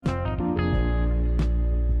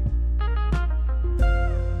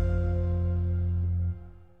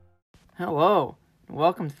Hello, and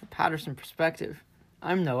welcome to the Patterson Perspective.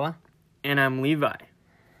 I'm Noah, And I'm Levi.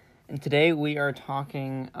 and today we are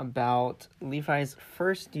talking about Levi's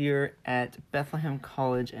first year at Bethlehem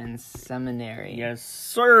College and Seminary. Yes,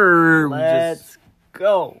 sir. Let's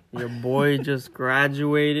go. Your boy just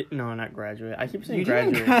graduated. No, not graduated. I keep saying You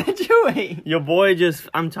graduate. didn't graduate. Your boy just.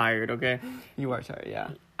 I'm tired. Okay. You are tired,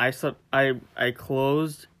 yeah. I slept. I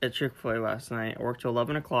closed at Chick-fil-A last night. I worked till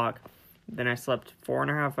 11 o'clock. Then I slept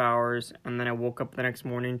 4.5 hours, and then I woke up the next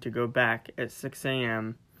morning to go back at 6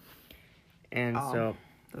 a.m. And so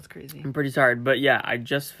That's crazy. I'm pretty tired. But yeah, I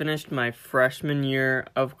just finished my freshman year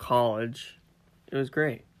of college. It was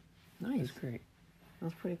great. It Nice. was great.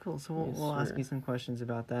 That's pretty cool. So Yes, we'll ask sir. you some questions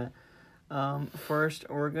about that. First,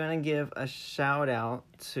 we're going to give a shout out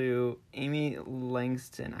to Amy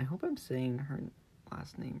Langston. I hope I'm saying her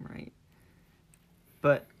last name right.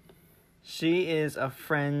 But she is a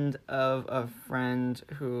friend of a friend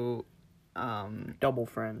who, Double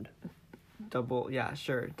friend.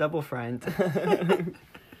 double friend.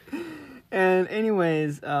 And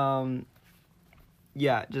anyways, yeah,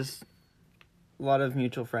 just a lot of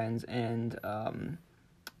mutual friends, and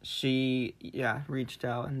she reached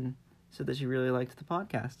out and said that she really liked the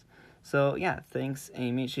podcast. So yeah, thanks,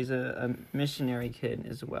 Amy. She's a missionary kid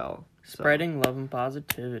as well, so. Spreading love and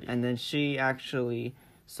positivity. And then she actually,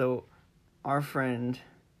 so our friend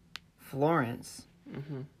Florence,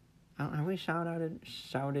 Mm-hmm. have we shouted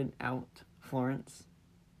out Florence?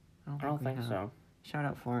 I don't we think have. so. Shout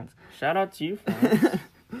out Florence. Shout out to you, Florence.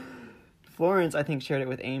 Florence, I think, shared it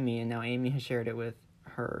with Amy, and now Amy has shared it with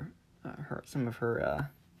some of her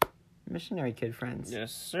missionary kid friends.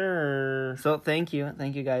 Yes, sir. So thank you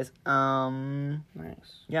guys. Nice.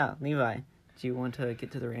 Yeah, Levi, do you want to get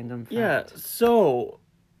to the random fact? Yeah, so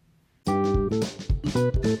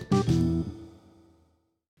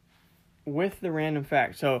with the random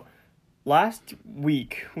fact, so last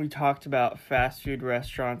week we talked about fast food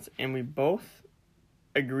restaurants, and we both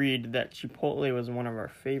agreed that Chipotle was one of our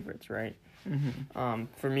favorites, right? Mm-hmm.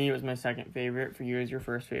 For me, it was my second favorite. For you, it was your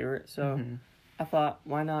first favorite. So Mhm. I thought,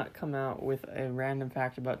 why not come out with a random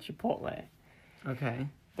fact about Chipotle? Okay.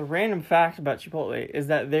 The random fact about Chipotle is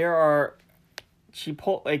that there are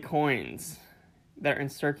Chipotle coins that are in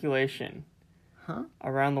circulation Huh?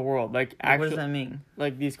 around the world. Like, What does actually, that mean?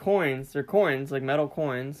 like these coins, they're coins, like metal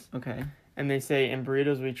coins, Okay. and they say "In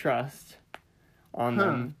burritos we trust" on Huh.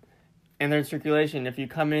 them, and they're in circulation. If you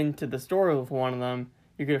come into the store with one of them,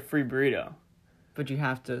 you get a free burrito. But you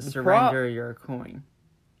have to The surrender your coin.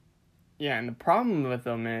 Yeah, and the problem with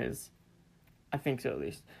them is, I think so at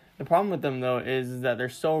least. The problem with them though is that they're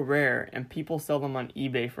so rare, and people sell them on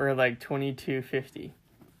eBay for like $22.50.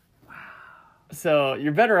 Wow. So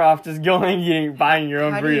you're better off just going and buying your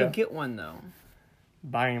own How burrito. do you get one, though?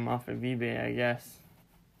 Buying them off of eBay, I guess.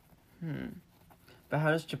 But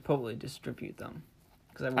how does Chipotle distribute them?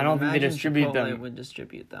 Because I don't think they distribute Chipotle them. would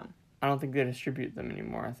distribute them. I don't think they distribute them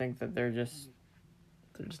anymore. I think that they're just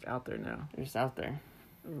out there now. out there.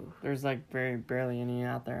 Ooh. There's like barely any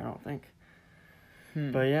out there, I don't think.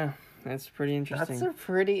 Hmm. But yeah, that's pretty interesting. That's a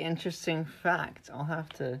pretty interesting fact. I'll have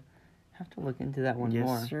to look into that one yes,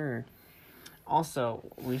 more. sir. Also,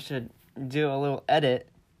 we should do a little edit.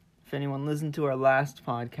 If anyone listened to our last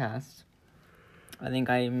podcast, I think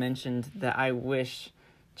I mentioned that I wish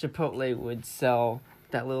Chipotle would sell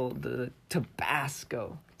the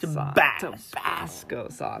Tabasco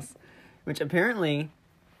sauce, which apparently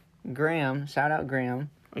Graham, shout out Graham,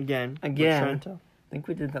 Again. Again. with Trento. I think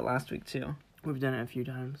we did that last week too. We've done it a few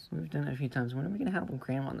times. We've done it a few times. When are we going to have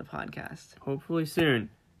Graham on the podcast? Hopefully soon.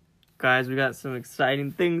 Guys, we got some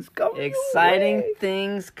exciting things coming. Exciting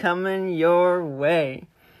things coming your way.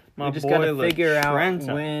 My We just boy got to figure out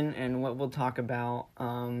Trento. when and what we'll talk about.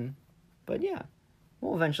 But yeah,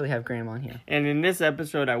 we'll eventually have Graham on here. And in this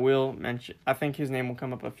episode, I will mention, I think his name will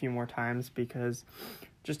come up a few more times because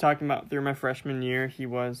just talking about through my freshman year, he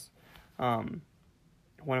was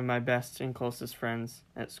one of my best and closest friends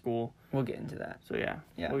at school. We'll get into that. So yeah,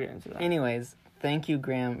 we'll get into that. Anyways, thank you,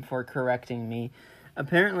 Graham, for correcting me.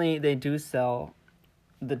 Apparently, they do sell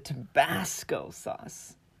the Tabasco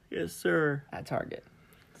sauce Yes, sir. at Target.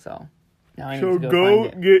 So now I need So to go find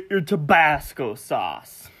it. get your Tabasco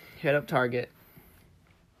sauce. Hit up Target.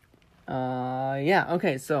 Yeah,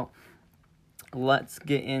 okay, so let's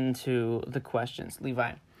get into the questions.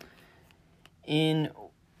 Levi, in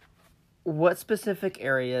what specific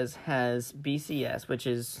areas has BCS, which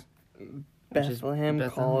is Bethlehem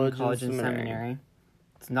College and Seminary.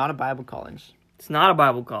 It's not a Bible college. It's not a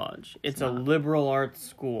Bible college. It's a not. liberal arts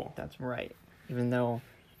school. That's right. Even though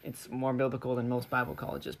it's more biblical than most Bible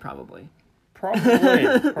colleges, probably.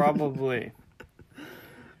 Probably.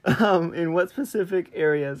 In what specific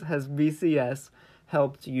areas has BCS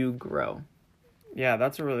helped you grow? Yeah,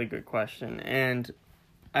 that's a really good question. And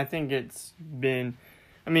I think it's been,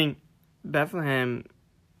 Bethlehem,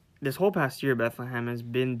 this whole past year, Bethlehem has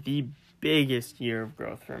been the biggest year of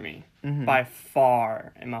growth for me by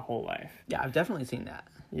far in my whole life. Yeah, I've definitely seen that.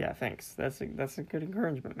 Yeah, thanks. That's a good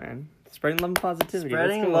encouragement, man. Spreading love and positivity.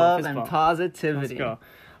 Spreading love and positivity. Let's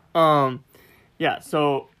go. Yeah,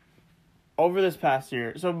 so over this past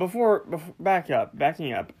year, so before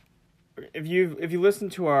backing up, if you listen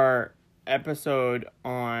to our episode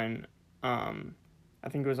on I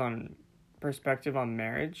think it was on perspective on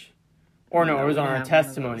marriage, or no, it was on our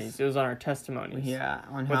testimonies. It was on our testimonies. Yeah,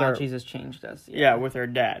 on how Jesus changed us. Yeah, with our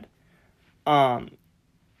dad.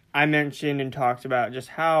 I mentioned and talked about just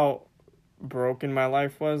how broken my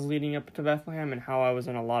life was leading up to Bethlehem and how I was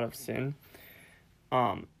in a lot of sin.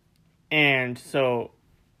 And so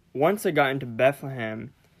once I got into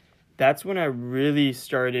Bethlehem, that's when I really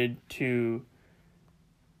started to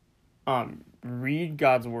read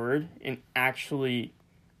God's word and actually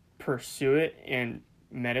pursue it and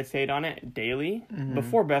meditate on it daily.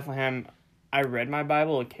 Before Bethlehem, I read my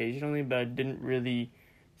Bible occasionally, but I didn't really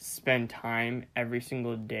spend time every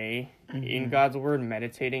single day in God's word,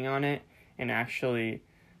 meditating on it and actually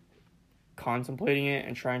contemplating it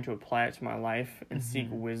and trying to apply it to my life and seek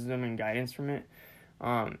wisdom and guidance from it.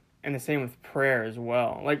 And the same with prayer as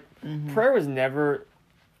well. Like, prayer was never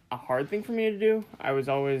a hard thing for me to do. I was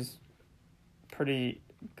always pretty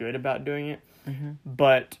good about doing it.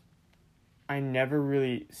 But I never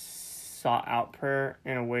really sought out prayer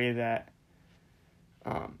in a way that...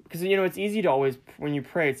 because, it's easy to always... When you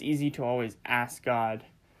pray, it's easy to always ask God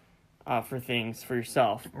for things for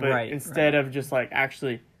yourself. But instead of just,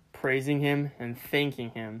 actually praising Him and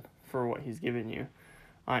thanking Him for what He's given you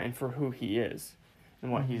and for who He is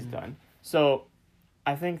and what He's done. So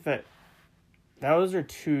I think that those are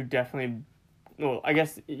two definitely, well, I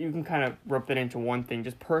guess you can kind of rope that into one thing,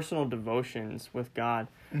 just personal devotions with God,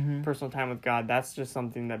 personal time with God. That's just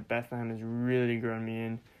something that Bethlehem has really grown me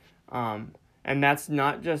in. And that's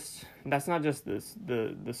not just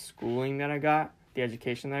the schooling that I got, the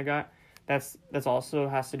education that I got. That's also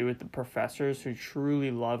has to do with the professors who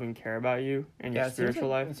truly love and care about you and your spiritual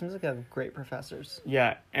life. It seems like you have great professors.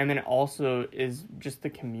 Yeah, and then it also is just the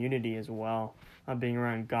community as well, being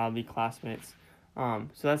around godly classmates. So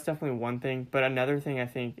that's definitely one thing. But another thing I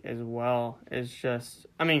think as well is just,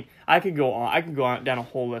 I could go on down a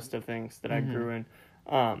whole list of things that I grew in.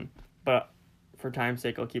 But for time's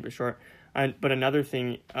sake, I'll keep it short. But another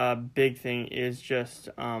thing, big thing is just,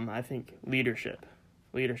 I think leadership,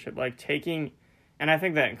 like taking, and I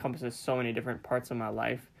think that encompasses so many different parts of my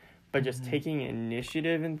life, but just taking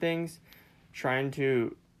initiative in things, trying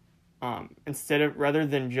to, rather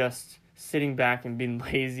than just sitting back and being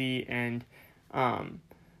lazy and,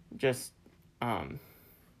 just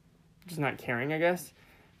not caring, I guess.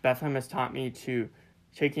 Bethlehem has taught me to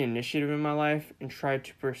take the initiative in my life and try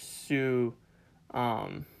to pursue,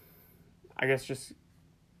 I guess just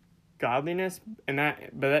godliness and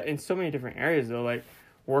that in so many different areas though, like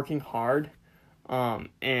working hard,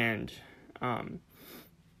 and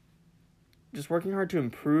just working hard to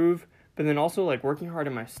improve, but then also like working hard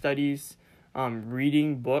in my studies,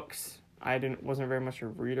 reading books. I wasn't very much a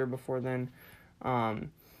reader before then,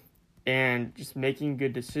 and just making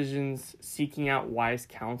good decisions, seeking out wise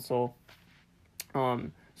counsel.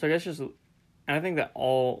 So I guess and I think that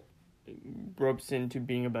all ropes into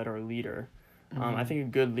being a better leader. I think a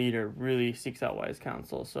good leader really seeks out wise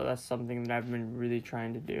counsel. So that's something that I've been really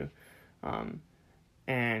trying to do.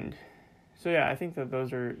 And so, yeah, I think that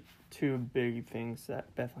those are two big things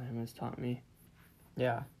that Bethlehem has taught me.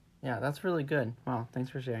 Yeah. Yeah, that's really good. Wow, thanks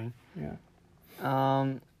for sharing. Yeah.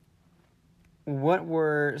 What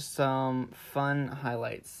were some fun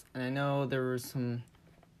highlights? And I know there was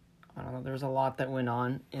there was a lot that went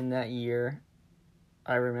on in that year.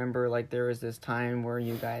 I remember, there was this time where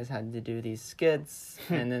you guys had to do these skits,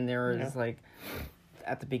 and then there was,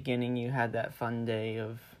 at the beginning, you had that fun day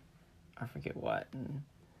of, I forget what, and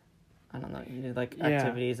I don't know, you did,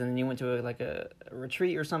 activities, and then you went to, a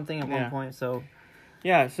retreat or something at one point, so...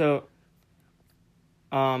 Yeah, so,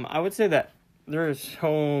 I would say that there are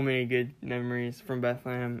so many good memories from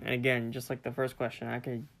Bethlehem, and again, just like the first question, I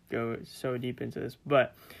could go so deep into this,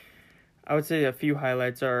 but I would say a few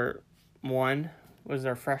highlights are, one... was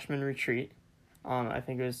our freshman retreat. I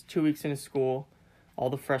think it was 2 weeks into school.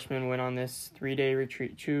 All the freshmen went on this 3-day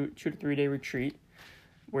retreat, 2 to 3 day retreat,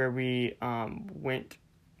 where we went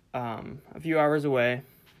a few hours away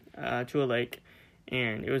to a lake,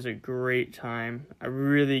 and it was a great time. I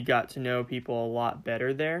really got to know people a lot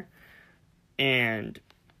better there, and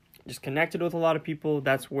just connected with a lot of people.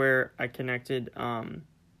 That's where I connected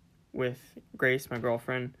with Grace, my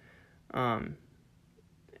girlfriend. And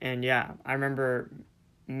yeah, I remember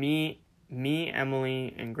me,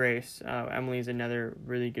 Emily, and Grace. Emily is another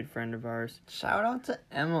really good friend of ours. Shout out to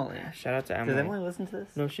Emily. Shout out to Emily. Does Emily listen to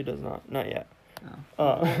this? No, she does not. Not yet.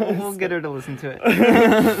 We'll get her to listen to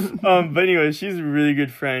it. But anyway, she's a really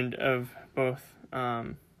good friend of both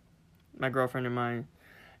my girlfriend and mine.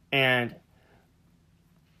 And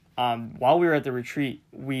while we were at the retreat,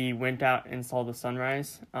 we went out and saw the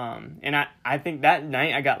sunrise. And I think that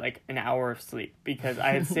night I got like an hour of sleep because I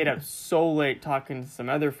had stayed up so late talking to some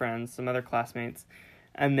other friends, some other classmates.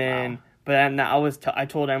 And then, but then I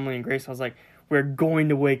told Emily and Grace, I was like, we're going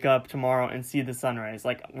to wake up tomorrow and see the sunrise.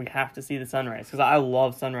 Like, we have to see the sunrise because I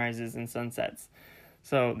love sunrises and sunsets.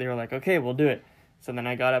 So they were like, okay, we'll do it. So then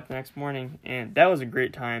I got up the next morning, and that was a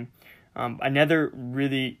great time. Another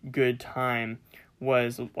really good time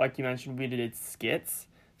was, like you mentioned, we did skits.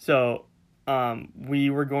 So when we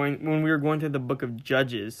were going through the book of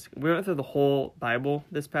Judges, we went through the whole Bible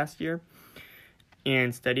this past year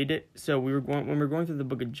and studied it. So when we were going through the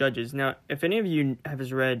book of Judges. Now, if any of you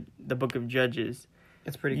have read the book of Judges,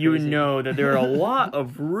 it's pretty crazy. You would know that there are a lot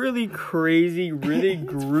of really crazy, really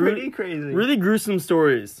gruesome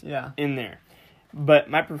stories in there. But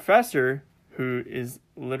my professor, who is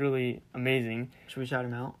literally amazing. Should we shout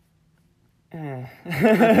him out? I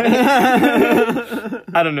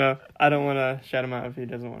don't know. I don't want to shout him out if he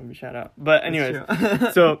doesn't want to be shout out. But anyways,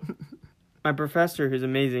 so my professor, who's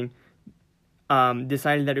amazing,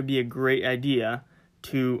 decided that it would be a great idea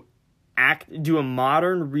to do a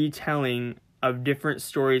modern retelling of different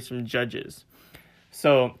stories from Judges.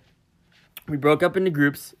 So we broke up into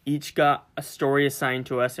groups, each got a story assigned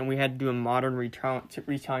to us, and we had to do a modern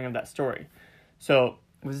retelling of that story. So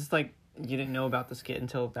was this like you didn't know about the skit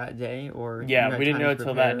until that day, or yeah, we didn't know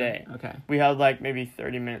until that day. Okay, we had like maybe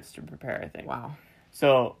 30 minutes to prepare, I think. Wow.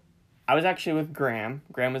 So I was actually with Graham.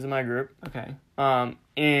 Graham was in my group. Okay.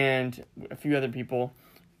 And a few other people,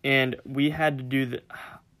 and we had to do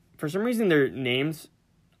for some reason their names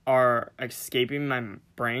are escaping my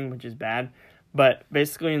brain, which is bad. But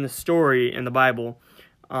basically in the story in the Bible,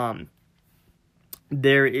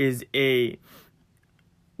 there is a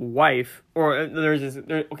wife, or there's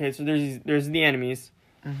the enemies,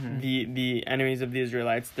 the enemies of the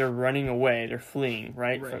Israelites. They're running away, they're fleeing,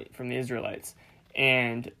 right. From the Israelites.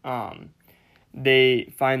 And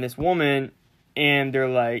they find this woman, and they're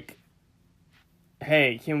like,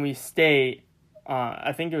 hey, can we stay?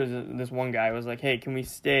 I think it was this one guy was like, hey, can we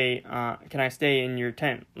stay? Can I stay in your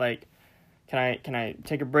tent? Like, can I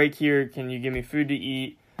take a break here? Can you give me food to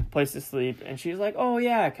eat, place to sleep? And she's like, oh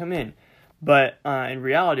yeah, come in. But in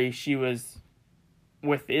reality, she was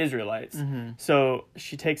with the Israelites. Mm-hmm. So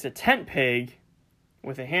she takes a tent peg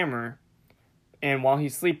with a hammer, and while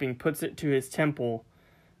he's sleeping, puts it to his temple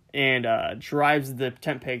and drives the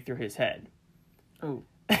tent peg through his head. Oh.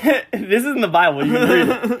 This is in the Bible. You can read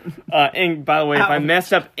it. And by the way, if I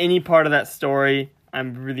messed up any part of that story,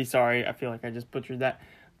 I'm really sorry. I feel like I just butchered that.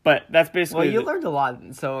 But that's basically... Well, you learned a lot,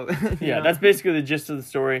 so... yeah, that's basically the gist of the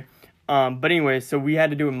story. But anyway, so we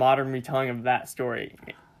had to do a modern retelling of that story.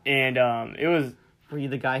 And it was... Were you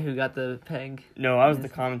the guy who got the peg? No, I was the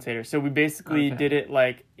commentator. So we basically did it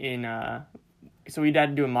like in... So we had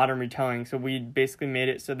to do a modern retelling. So we basically made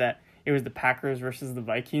it so that it was the Packers versus the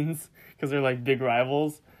Vikings, because they're like big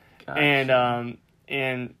rivals. Gotcha.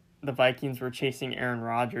 And the Vikings were chasing Aaron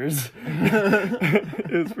Rodgers.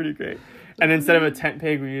 It was pretty great. And instead of a tent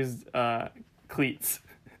peg, we used cleats.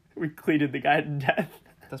 We cleated the guy to death.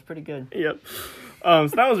 That's pretty good. Yep. So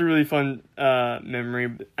that was a really fun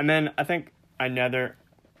memory. And then I think another,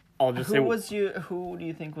 I'll just say... Who do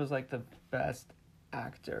you think was like the best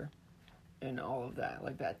actor in all of that,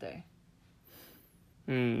 like that day?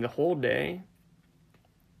 The whole day?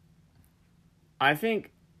 I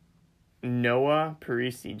think Noah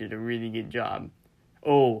Parisi did a really good job.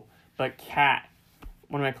 Oh, but Kat,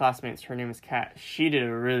 one of my classmates, her name is Kat, she did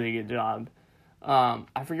a really good job. I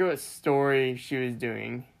forget what story she was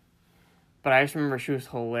doing, but I just remember she was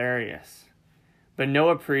hilarious. But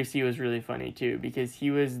Noah Parisi was really funny too, because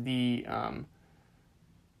he was the,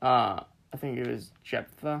 I think it was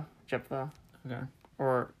Jephthah. Okay.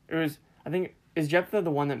 Or it was, I think, is Jephthah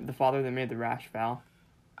the father that made the rash vow?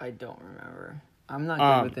 I don't remember. I'm not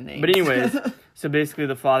good with the names. But anyways, so basically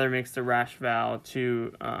the father makes the rash vow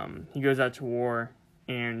to, he goes out to war,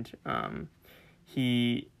 and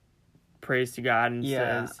he prays to God and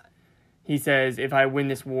says, if I win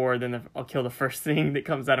this war, then I'll kill the first thing that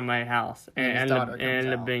comes out of my house. And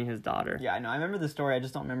ended up being his daughter. Yeah, I know. I remember the story. I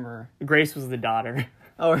just don't remember. Grace was the daughter.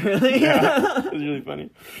 Oh, really? Yeah, it was really funny.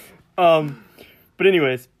 But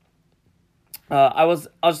anyways, I'll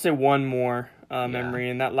just say one more memory,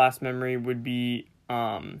 and that last memory would be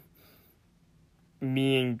me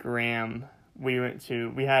and Graham. We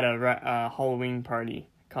had a Halloween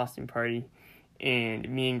costume party, and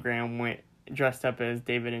me and Graham went dressed up as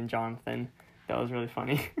David and Jonathan. That was really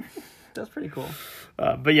funny. That's pretty cool.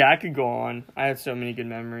 But yeah, I could go on. I have so many good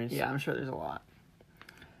memories. Yeah, I'm sure there's a lot.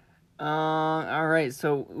 All right.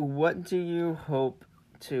 So, what do you hope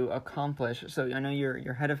to accomplish? So, I know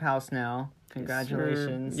you're head of house now.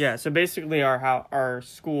 Congratulations. Yeah. So basically, our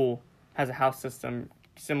school has a house system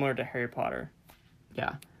similar to Harry Potter.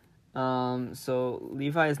 Yeah. So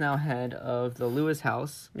Levi is now head of the Lewis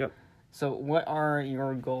house. Yep. So what are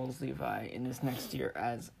your goals, Levi, in this next year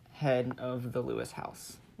as head of the Lewis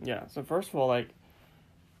house? Yeah. So first of all, like,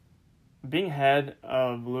 being head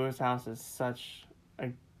of Lewis house is such a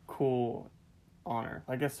cool honor.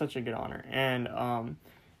 Like, it's such a good honor, and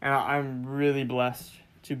I'm really blessed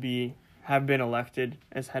to have been elected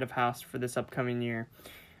as head of house for this upcoming year.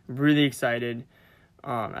 I'm really excited.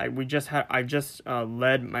 I just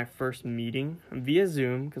led my first meeting via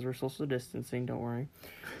Zoom because we're social distancing. Don't worry.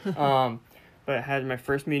 But I had my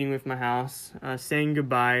first meeting with my house, saying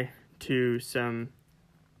goodbye to some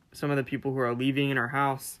of the people who are leaving in our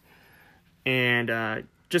house, and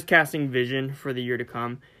just casting vision for the year to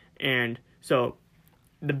come. And so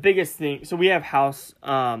the biggest thing, so we have house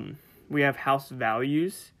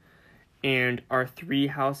values, and our 3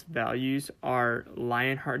 house values are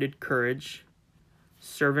lion-hearted courage,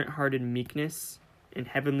 servant-hearted meekness, and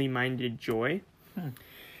heavenly-minded joy.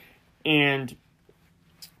 And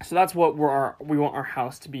so that's what we want our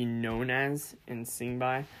house to be known as and sing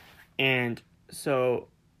by. And so,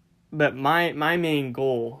 but my main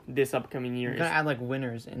goal this upcoming year You're gonna add like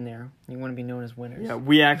winners in there. You want to be known as winners. Yeah,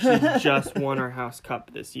 we actually just won our house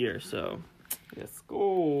cup this year, so let's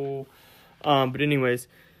go. But anyways,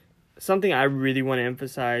 something I really want to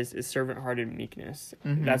emphasize is servant-hearted meekness.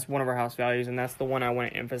 Mm-hmm. That's one of our house values, and that's the one I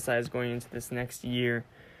want to emphasize going into this next year.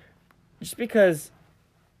 Just because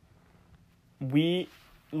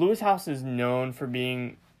Lewis House is known for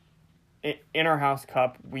being, in our house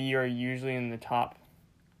cup, we are usually in the top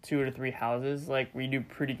 2 to 3 houses. Like, we do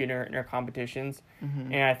pretty good in our competitions,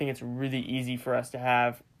 mm-hmm. and I think it's really easy for us to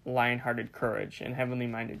have lion-hearted courage and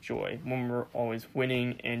heavenly-minded joy when we're always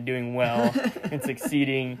winning and doing well and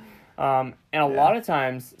succeeding. And a lot of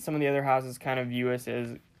times, some of the other houses kind of view us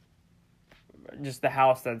as just the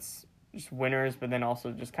house that's just winners, but then also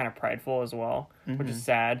just kind of prideful as well, mm-hmm. which is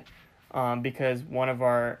sad, because one of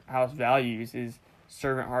our house values is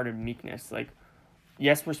servant-hearted meekness. Like,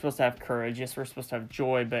 yes, we're supposed to have courage, yes, we're supposed to have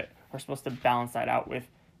joy, but we're supposed to balance that out with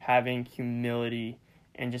having humility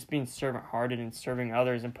and just being servant-hearted and serving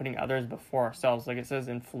others and putting others before ourselves, like it says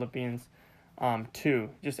in Philippians 2,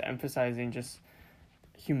 just emphasizing just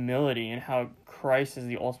humility and how Christ is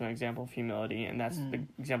the ultimate example of humility, and that's the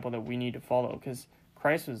example that we need to follow, because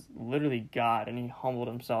Christ was literally God, and he humbled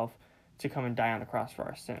himself to come and die on the cross for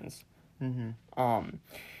our sins. Mm-hmm.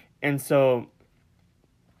 And so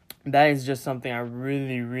that is just something I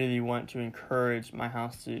really, really want to encourage my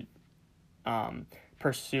house to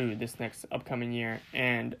pursue this next upcoming year.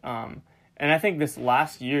 And I think this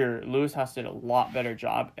last year, Lewis House did a lot better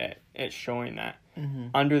job at showing that. Mm-hmm.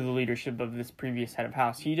 Under the leadership of this previous head of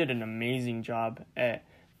house, he did an amazing job at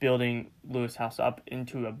building Lewis House up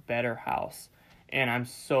into a better house. And I'm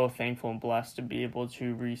so thankful and blessed to be able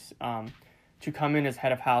to come in as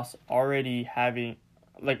head of house, already having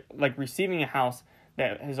like receiving a house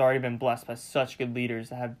that has already been blessed by such good leaders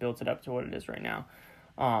that have built it up to what it is right now.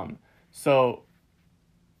 But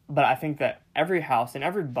I think that every house and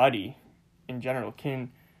everybody in general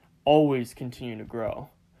can always continue to grow.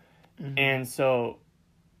 Mm-hmm. And so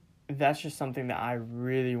that's just something that I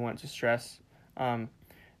really want to stress,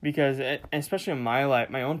 because especially in my life,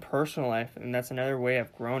 my own personal life, and that's another way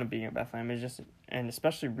I've grown at being at Bethlehem, is just, and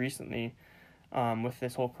especially recently with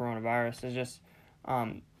this whole coronavirus, is just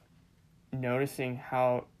noticing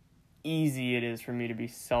how easy it is for me to be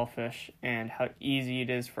selfish, and how easy it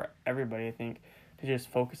is for everybody, I think, to just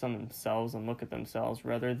focus on themselves and look at themselves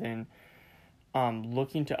rather than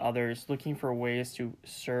looking to others, looking for ways to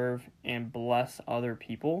serve and bless other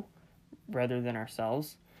people rather than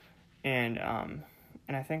ourselves. And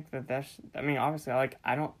I think that's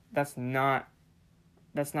not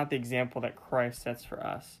the example that Christ sets for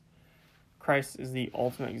us. Christ is the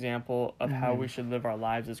ultimate example of how we should live our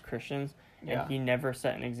lives as Christians. And he never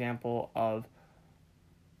set an example of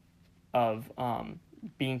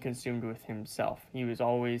being consumed with himself. He was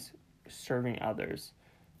always serving others,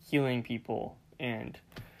 healing people, and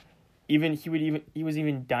he was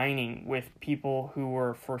even dining with people who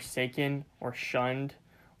were forsaken or shunned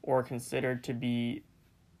or considered to be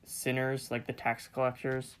sinners, like the tax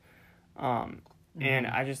collectors. And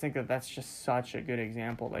I just think that that's just such a good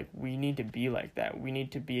example. Like, we need to be like that. We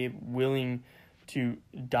need to be willing to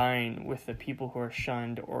dine with the people who are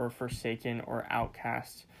shunned or forsaken or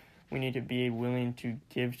outcast. We need to be willing to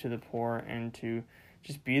give to the poor and to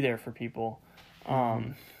just be there for people.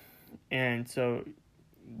 And so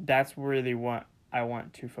that's really what I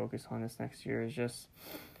want to focus on this next year, is just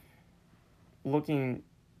looking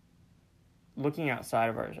outside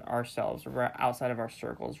of ourselves, outside of our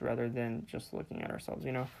circles, rather than just looking at ourselves,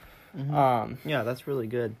 you know? Yeah, that's really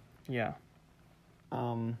good. Yeah.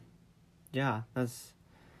 Yeah, I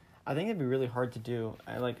think it'd be really hard to do,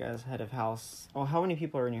 as head of house. Oh, how many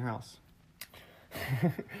people are in your house?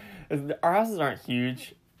 Our houses aren't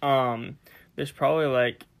huge. There's probably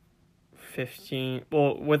like 15.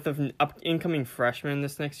 Well, with the incoming freshmen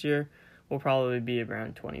this next year, we'll probably be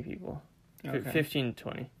around 20 people. Okay. 15 to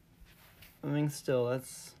 20. I mean, still,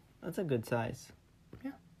 that's a good size.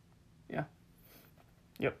 Yeah.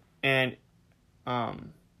 Yep. And,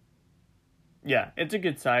 yeah, it's a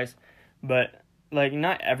good size, but, like,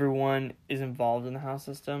 not everyone is involved in the house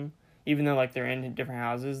system. Even though, like, they're in different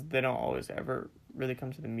houses, they don't always ever really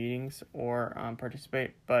come to the meetings or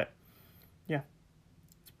participate. But, yeah,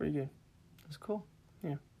 it's pretty good. That's cool.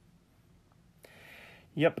 Yeah.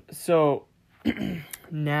 Yep. So,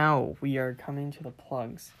 now we are coming to the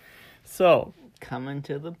plugs. So, coming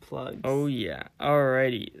to the plugs. Oh, yeah.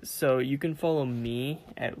 Alrighty. So, you can follow me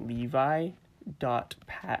at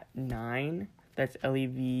levi.pat9. That's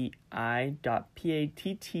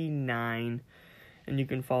levi.patt9. And you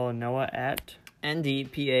can follow Noah at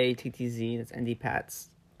NDPATTZ. That's NDPats.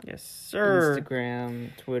 Yes, sir.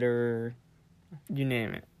 Instagram, Twitter. You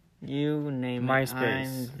name it. You name MySpace.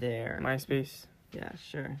 it. I'm there. MySpace. Yeah,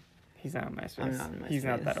 sure. He's not on MySpace. I'm not on MySpace. He's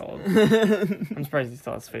not that old. I'm surprised he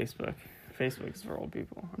still has Facebook. Facebook is for old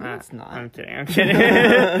people. No, it's not. I'm kidding.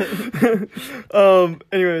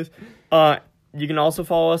 Anyways, you can also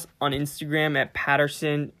follow us on Instagram at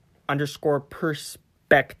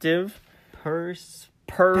Patterson_perspective.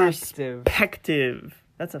 Perspective.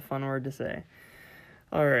 That's a fun word to say.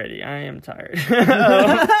 Alrighty, I am tired.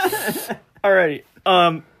 Alrighty.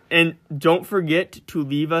 And don't forget to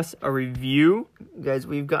leave us a review. Guys,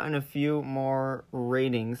 we've gotten a few more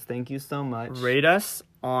ratings. Thank you so much. Rate us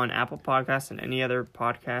on Apple Podcasts and any other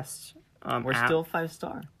podcasts. We're app. still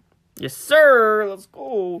 5-star. Yes, sir. Let's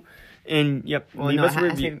go. And yep, well, leave no, us a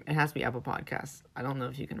review. It has to be Apple Podcasts. I don't know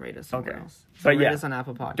if you can rate us somewhere else. So but rate yeah, us on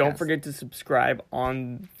Apple Podcasts. Don't forget to subscribe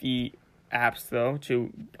on the apps though,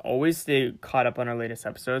 to always stay caught up on our latest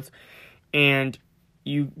episodes. And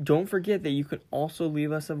you don't forget that you can also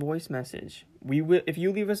leave us a voice message. We will, if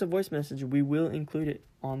you leave us a voice message, we will include it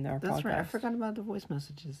on our podcast. That's right. I forgot about the voice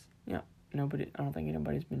messages. Yeah. I don't think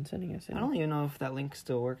anybody's been sending us any. I don't even know if that link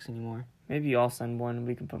still works anymore. Maybe I'll send one and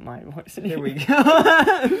we can put my voice in. There we go.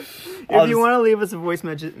 If you want to leave us a voice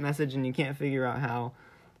message and you can't figure out how,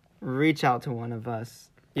 reach out to one of us.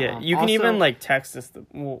 Yeah, you can even text us.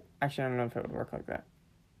 Well, actually, I don't know if it would work like that.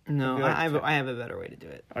 No, I have a better way to do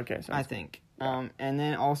it. Okay, so I think. Yeah. And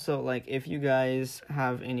then also, if you guys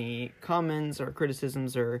have any comments or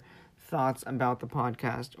criticisms or thoughts about the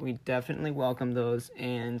podcast, we definitely welcome those,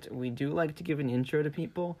 and we do like to give an intro to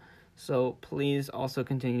people, so please also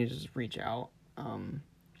continue to just reach out, and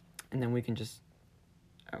then we can just,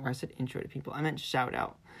 I said intro to people, I meant shout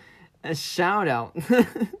out, a shout out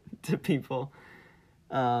to people.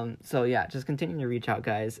 So yeah, just continue to reach out,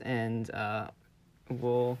 guys, and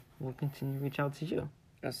we'll continue to reach out to you.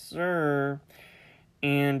 Yes, sir.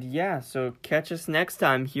 And yeah, so catch us next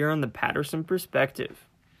time here on the Patterson Perspective.